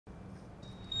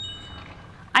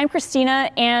I'm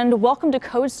Christina, and welcome to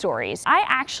CodeStories. I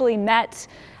actually met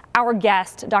our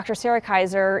guest, Dr. Shor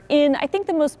Kaiser, in, I think,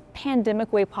 the most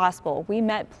pandemic way possible. We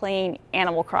met playing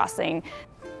Animal Crossing.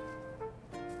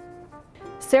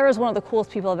 Sarah is one of the coolest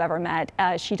people I've ever met.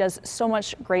 She does so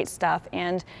much great stuff,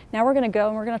 and now we're going to go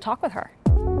and we're going to talk with her.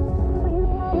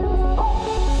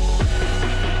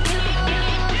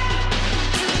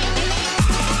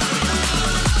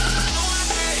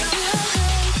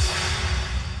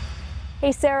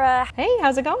 Hey Sarah. Hey,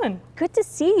 how's it going? Good to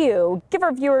see you. Give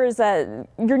our viewers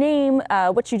your name,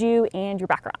 what you do, and your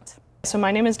background. So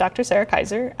my name is Dr. Shor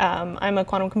Kaiser. I'm a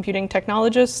quantum computing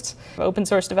technologist, open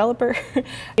source developer,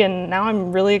 and now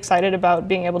I'm really excited about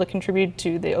being able to contribute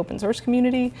to the open source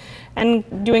community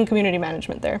and doing community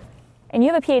management there. And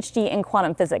you have a PhD in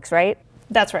quantum physics, right?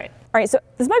 That's right. All right, so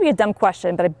this might be a dumb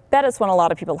question, but I bet it's one a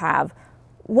lot of people have.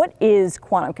 What is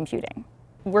quantum computing?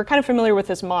 We're kind of familiar with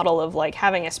this model of like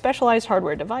having a specialized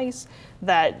hardware device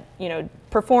that,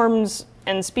 performs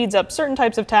and speeds up certain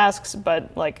types of tasks,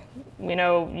 but like,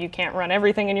 you can't run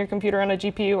everything in your computer on a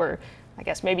GPU, or I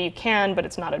guess maybe you can, but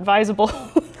it's not advisable.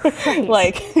 Right.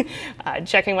 Like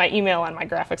checking my email on my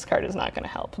graphics card is not going to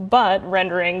help. But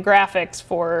rendering graphics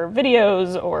for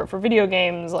videos or for video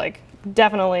games, like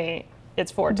definitely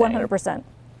it's forte. 100%.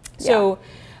 So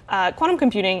quantum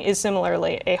computing is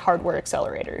similarly a hardware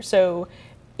accelerator. So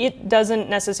it doesn't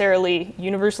necessarily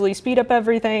universally speed up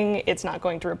everything. It's not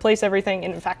going to replace everything.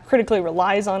 And in fact, critically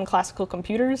relies on classical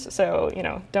computers. So,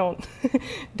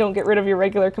 don't get rid of your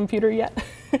regular computer yet.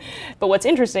 But what's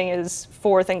interesting is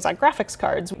for things like graphics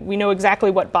cards, we know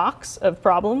exactly what box of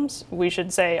problems we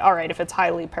should say, all right, if it's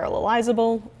highly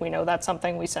parallelizable, we know that's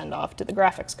something we send off to the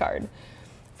graphics card.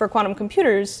 For quantum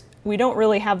computers, we don't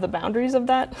really have the boundaries of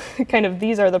that. Kind of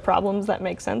these are the problems that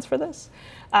make sense for this.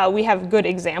 We have good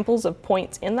examples of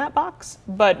points in that box,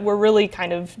 but we're really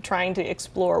kind of trying to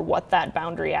explore what that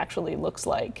boundary actually looks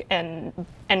like. And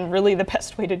really the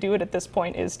best way to do it at this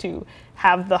point is to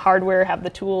have the hardware, have the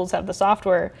tools, have the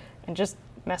software, and just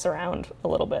mess around a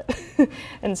little bit.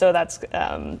 And so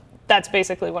that's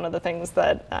basically one of the things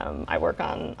that I work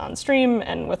on stream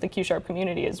and with the Q#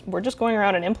 community is we're just going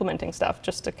around and implementing stuff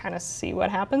just to kind of see what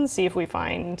happens, see if we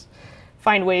find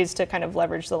ways to kind of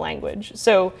leverage the language.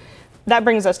 So that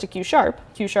brings us to Q#.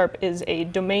 Q# is a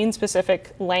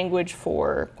domain-specific language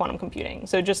for quantum computing.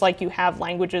 So just like you have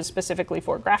languages specifically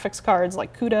for graphics cards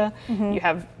like CUDA, you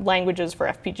have languages for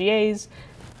FPGAs,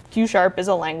 Q# is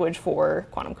a language for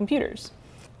quantum computers.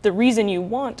 The reason you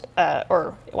want,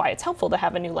 or why it's helpful to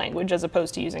have a new language as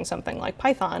opposed to using something like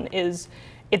Python is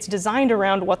it's designed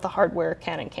around what the hardware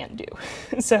can and can't do.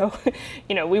 So,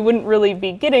 we wouldn't really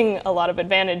be getting a lot of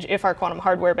advantage if our quantum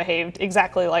hardware behaved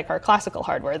exactly like our classical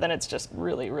hardware. Then it's just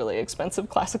really, really expensive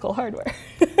classical hardware.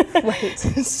 Right.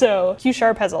 So Q#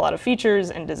 has a lot of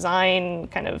features and design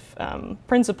kind of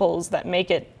principles that make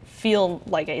it feel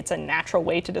like it's a natural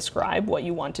way to describe what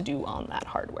you want to do on that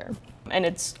hardware. And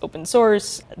it's open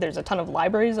source. There's a ton of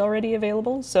libraries already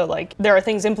available. So like there are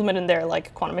things implemented in there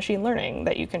like quantum machine learning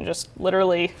that you can just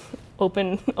literally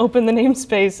open the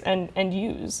namespace and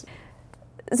use.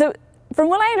 So from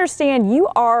what I understand, you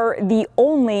are the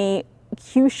only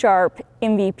Q#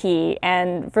 MVP,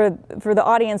 and for the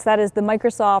audience, that is the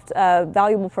Microsoft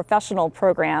Valuable Professional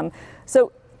Program.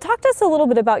 So talk to us a little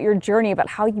bit about your journey, about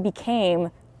how you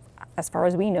became, as far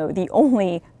as we know, the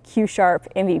only Q#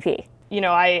 MVP.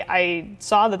 I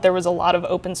saw that there was a lot of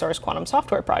open source quantum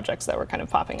software projects that were kind of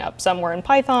popping up. Some were in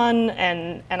Python,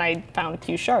 and I found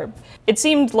Q#. It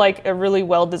seemed like a really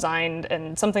well-designed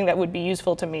and something that would be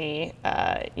useful to me,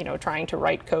 trying to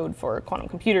write code for quantum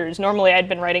computers. Normally, I'd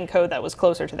been writing code that was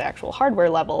closer to the actual hardware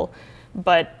level,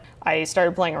 but I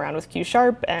started playing around with Q#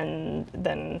 and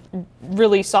then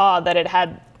really saw that it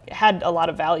had a lot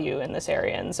of value in this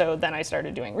area. And so then I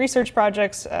started doing research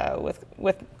projects with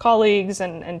colleagues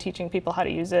and teaching people how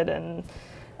to use it, and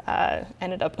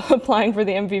ended up applying for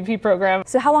the MVP program.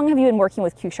 So how long have you been working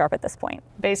with Q# at this point?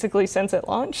 Basically since it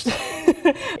launched.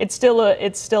 It's still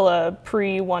a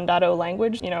pre-1.0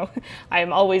 language. I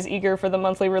am always eager for the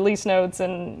monthly release notes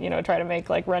and try to make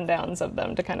like rundowns of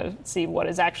them to kind of see what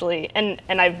is actually, and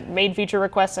I've made feature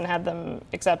requests and had them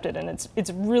accepted, and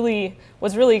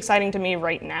what's really exciting to me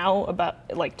right now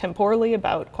about like temporally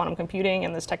about quantum computing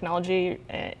and this technology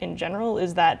in general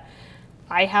is that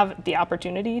I have the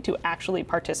opportunity to actually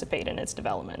participate in its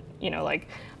development.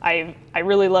 I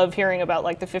really love hearing about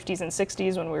like the 50s and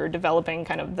 60s when we were developing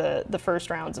kind of the first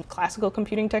rounds of classical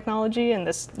computing technology, and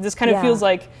this kind of feels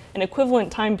like an equivalent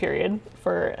time period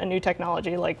for a new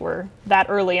technology. Like we're that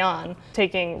early on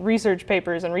taking research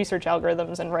papers and research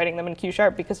algorithms and writing them in Q#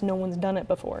 because no one's done it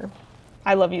before.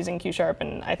 I love using Q#,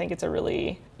 and I think it's a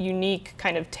really unique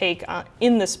kind of take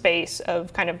in the space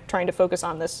of kind of trying to focus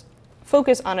on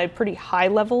a pretty high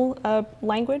level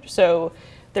language. So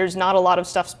there's not a lot of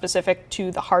stuff specific to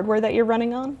the hardware that you're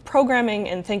running on. Programming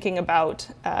and thinking about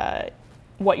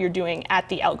what you're doing at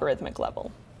the algorithmic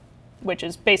level, which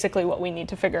is basically what we need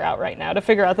to figure out right now to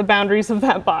figure out the boundaries of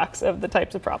that box of the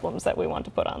types of problems that we want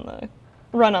to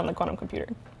run on the quantum computer.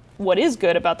 What is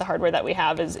good about the hardware that we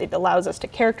have is it allows us to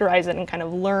characterize it and kind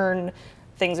of learn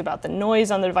things about the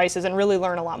noise on the devices and really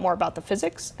learn a lot more about the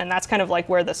physics. And that's kind of like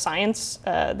where the science,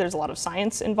 there's a lot of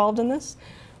science involved in this.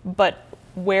 But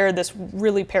where this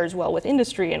really pairs well with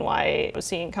industry and why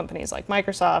seeing companies like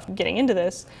Microsoft getting into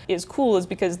this is cool is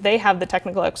because they have the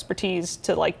technical expertise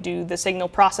to like do the signal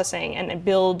processing and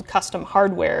build custom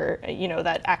hardware,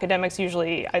 that academics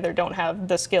usually either don't have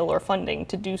the skill or funding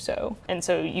to do so. And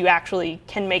so you actually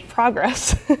can make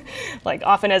progress. Like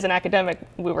often as an academic,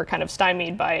 we were kind of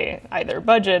stymied by either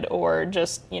budget or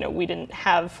just, you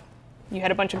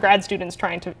had a bunch of grad students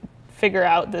trying to figure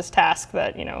out this task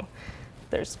that,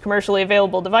 there's commercially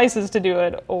available devices to do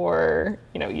it, or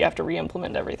you have to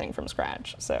re-implement everything from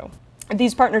scratch. So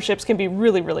these partnerships can be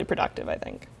really, really productive, I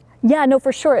think. Yeah, no,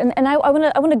 for sure. And I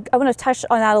want to touch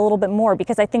on that a little bit more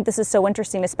because I think this is so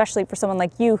interesting, especially for someone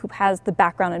like you who has the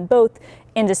background in both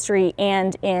industry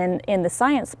and in the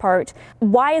science part.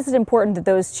 Why is it important that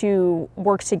those two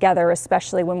work together,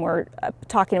 especially when we're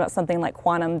talking about something like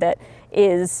quantum that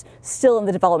is still in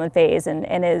the development phase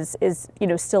and is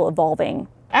still evolving?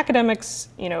 Academics,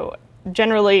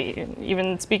 generally,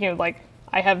 even speaking of I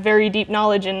have very deep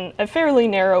knowledge in a fairly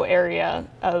narrow area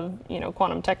of,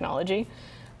 quantum technology,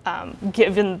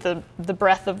 given the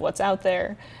breadth of what's out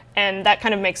there. And that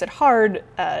kind of makes it hard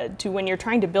when you're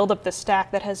trying to build up this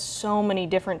stack that has so many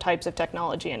different types of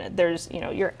technology in it. There's,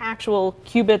 your actual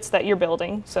qubits that you're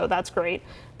building, so that's great.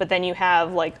 But then you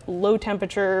have low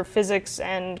temperature physics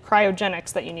and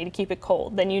cryogenics that you need to keep it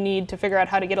cold. Then you need to figure out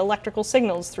how to get electrical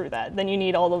signals through that. Then you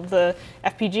need all of the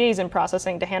FPGAs and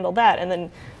processing to handle that. And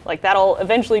then that all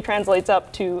eventually translates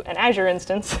up to an Azure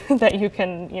instance that you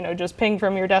can, just ping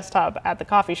from your desktop at the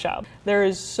coffee shop. There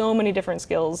is so many different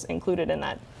skills included in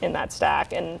that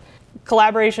stack. And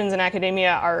collaborations in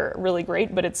academia are really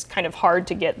great, but it's kind of hard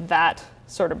to get that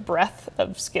sort of breadth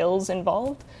of skills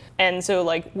involved. And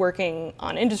so working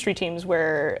on industry teams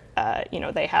where,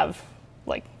 they have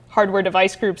hardware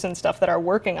device groups and stuff that are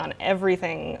working on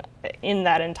everything in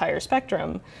that entire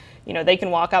spectrum, they can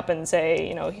walk up and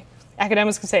say,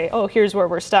 academics can say, oh, here's where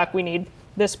we're stuck. We need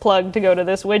this plug to go to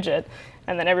this widget.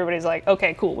 And then everybody's like,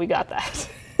 okay, cool, we got that.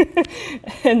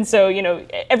 And so,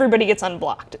 everybody gets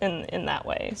unblocked in that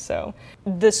way. So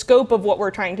the scope of what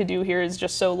we're trying to do here is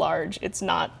just so large. It's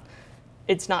not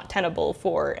tenable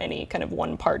for any kind of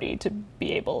one party to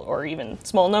be able, or even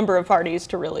small number of parties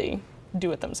to really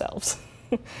do it themselves,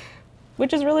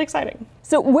 which is really exciting.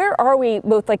 So where are we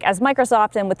both as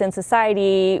Microsoft and within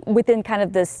society, within kind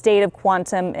of the state of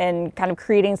quantum and kind of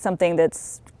creating something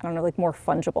that's, more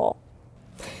fungible?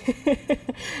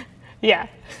 Yeah,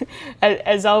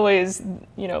 as always,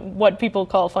 what people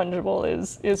call fungible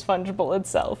is fungible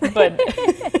itself. But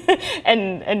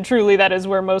and truly, that is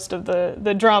where most of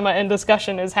the drama and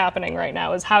discussion is happening right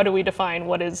now. Is how do we define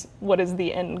what is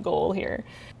the end goal here?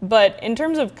 But in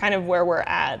terms of kind of where we're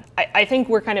at, I think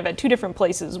we're kind of at two different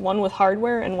places. One with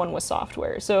hardware and one with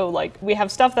software. So we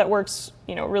have stuff that works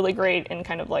really great in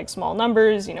kind of small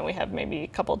numbers. We have maybe a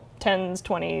couple 10s,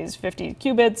 20s, 50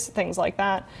 qubits, things like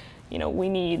that. We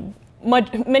need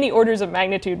many orders of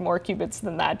magnitude more qubits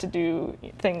than that to do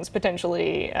things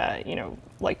potentially,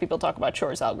 people talk about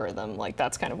Shor's algorithm,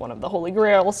 that's kind of one of the holy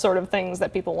grail sort of things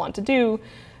that people want to do.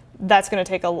 That's going to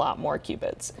take a lot more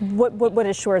qubits. What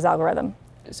is Shor's algorithm?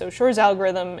 So Shor's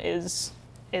algorithm is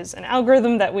an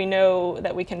algorithm that we know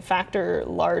that we can factor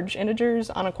large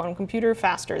integers on a quantum computer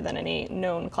faster than any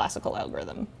known classical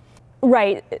algorithm.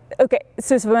 Right. Okay.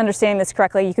 So if I'm understanding this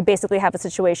correctly, you could basically have a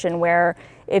situation where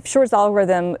if Shor's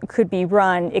algorithm could be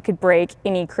run, it could break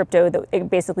any crypto that it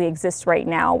basically exists right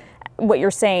now. What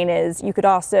you're saying is you could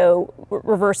also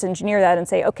reverse engineer that and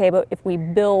say, okay, but if we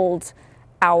build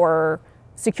our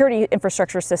security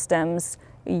infrastructure systems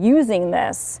using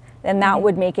this, then that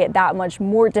would make it that much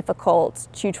more difficult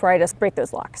to try to break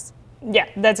those locks. Yeah,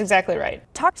 that's exactly right.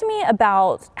 Talk to me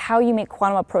about how you make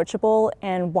quantum approachable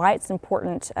and why it's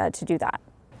important to do that.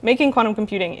 Making quantum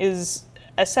computing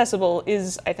accessible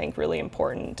is, I think, really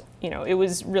important. It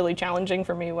was really challenging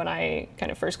for me when I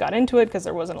kind of first got into it because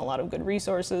there wasn't a lot of good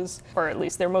resources, or at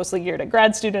least they're mostly geared at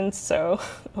grad students, so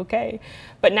okay.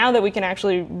 But now that we can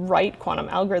actually write quantum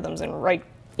algorithms and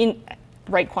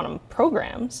write quantum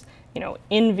programs,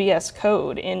 in VS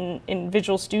Code, in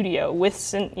Visual Studio, with,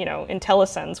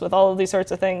 IntelliSense, with all of these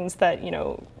sorts of things that,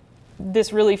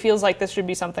 this really feels like this should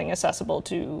be something accessible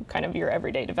to kind of your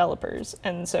everyday developers.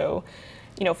 And so,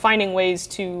 finding ways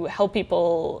to help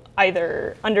people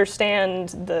either understand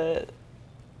the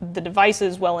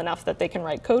devices well enough that they can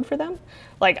write code for them.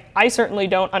 Like, I certainly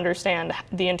don't understand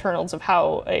the internals of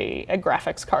how a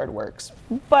graphics card works,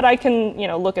 but I can,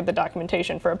 look at the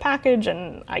documentation for a package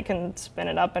and I can spin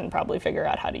it up and probably figure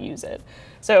out how to use it.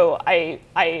 So I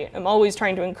am always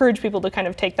trying to encourage people to kind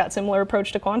of take that similar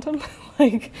approach to Quantum,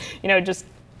 like, just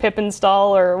pip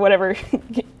install or whatever,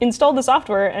 install the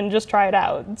software and just try it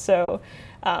out. So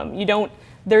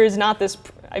there is not this,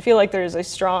 I feel like there is a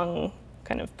strong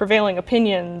kind of prevailing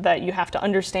opinion that you have to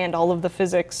understand all of the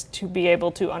physics to be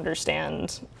able to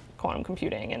understand quantum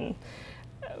computing. And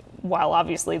while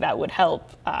obviously that would help,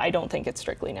 I don't think it's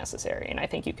strictly necessary. And I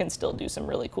think you can still do some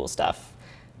really cool stuff,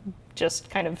 just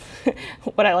kind of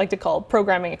what I like to call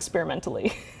programming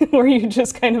experimentally, where you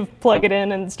just kind of plug it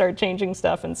in and start changing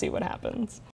stuff and see what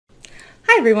happens.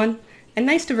 Hi everyone, and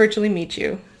nice to virtually meet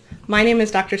you. My name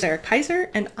is Dr. Sarah Kaiser,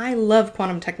 and I love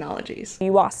quantum technologies.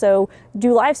 You also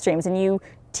do live streams and you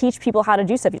teach people how to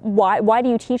do stuff. Why do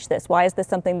you teach this? Why is this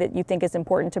something that you think is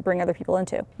important to bring other people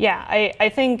into? Yeah, I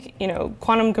think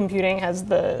quantum computing has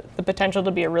the potential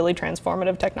to be a really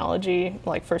transformative technology,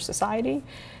 like, for society.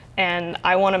 And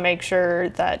I want to make sure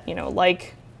that,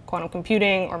 like quantum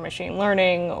computing or machine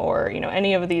learning or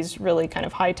any of these really kind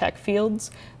of high-tech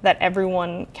fields, that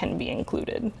everyone can be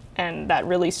included. And that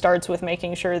really starts with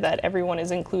making sure that everyone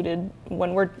is included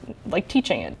when we're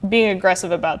teaching it. Being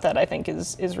aggressive about that, I think,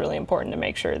 is really important to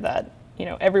make sure that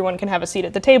everyone can have a seat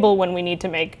at the table when we need to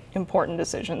make important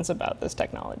decisions about this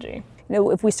technology.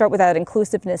 If we start with that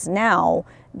inclusiveness now,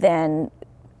 then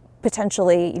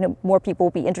potentially more people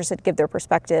will be interested to give their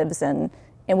perspectives, and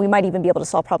we might even be able to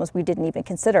solve problems we didn't even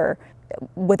consider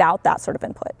without that sort of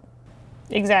input.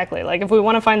 Exactly. Like, if we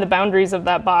want to find the boundaries of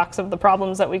that box of the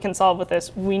problems that we can solve with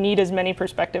this, we need as many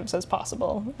perspectives as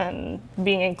possible. And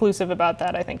being inclusive about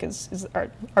that, I think, is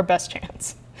our best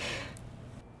chance.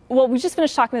 Well, we just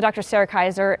finished talking with Dr. Sarah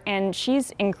Kaiser, and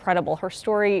she's incredible. Her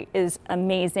story is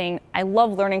amazing. I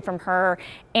love learning from her.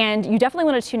 And you definitely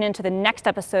want to tune into the next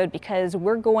episode, because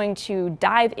we're going to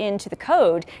dive into the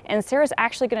code. And Sarah's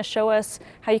actually going to show us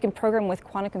how you can program with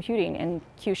quantum computing in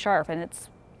Q#, and it's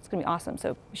going to be awesome.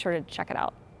 So be sure to check it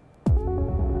out.